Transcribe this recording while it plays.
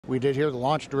We did hear the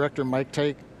launch director, Mike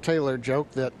Taylor, joke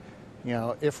that, you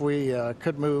know, if we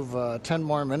could move 10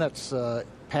 more minutes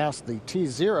past the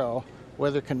T0,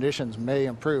 weather conditions may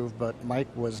improve, but Mike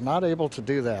was not able to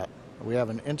do that. We have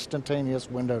an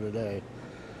instantaneous window today.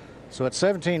 So at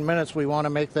 17 minutes, we want to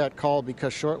make that call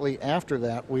because shortly after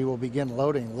that, we will begin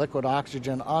loading liquid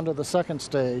oxygen onto the second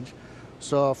stage.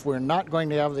 So if we're not going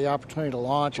to have the opportunity to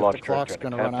launch, if the clock's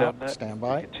going to run out, stand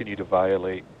by. We continue to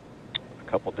violate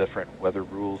a couple different weather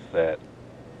rules that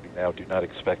we now do not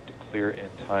expect to clear in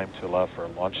time to allow for a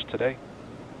launch today.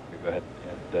 We go ahead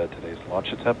and end today's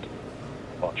launch attempt.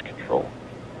 Launch control.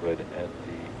 Go ahead and end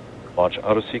the launch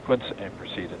auto sequence and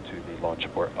proceed into the launch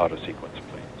abort auto sequence,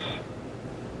 please.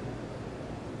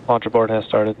 Launch abort has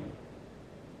started.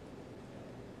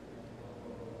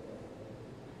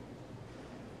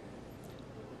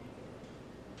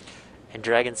 And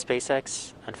Dragon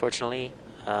SpaceX, unfortunately,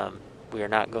 we are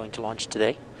not going to launch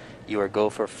today. You are go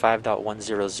for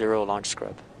 5.100 launch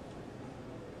scrub.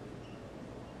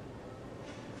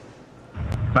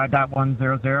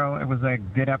 5.100. It was a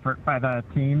good effort by the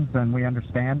teams, and we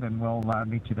understand, and we'll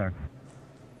meet you there.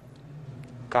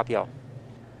 Copy all.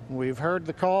 We've heard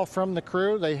the call from the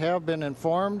crew. They have been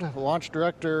informed. Launch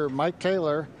director Mike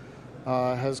Taylor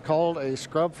has called a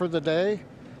scrub for the day,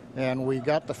 and we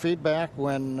got the feedback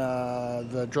when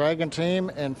the Dragon team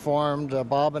informed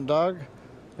Bob and Doug.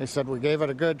 They said we gave it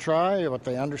a good try, but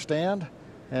they understand,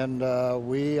 and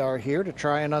we are here to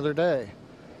try another day.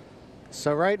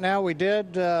 So right now we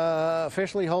did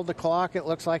officially hold the clock. It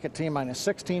looks like at T-minus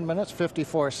 16 minutes,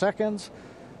 54 seconds.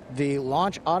 The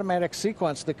launch automatic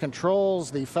sequence that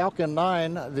controls the Falcon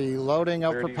 9, the loading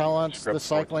of propellants, the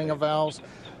cycling of valves,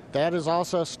 that is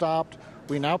also stopped.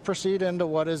 We now proceed into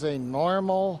what is a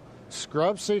normal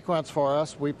scrub sequence for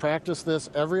us. We practice this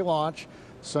every launch.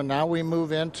 So now we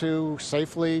move into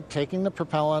safely taking the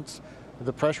propellants,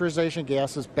 the pressurization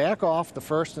gases back off the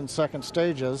first and second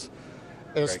stages.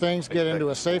 As things get into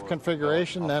a safe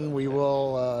configuration, then we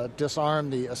will disarm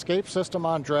the escape system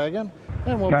on Dragon,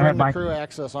 and we'll bring the crew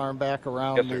access arm back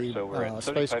around the So we're at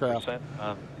spacecraft. 75%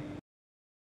 on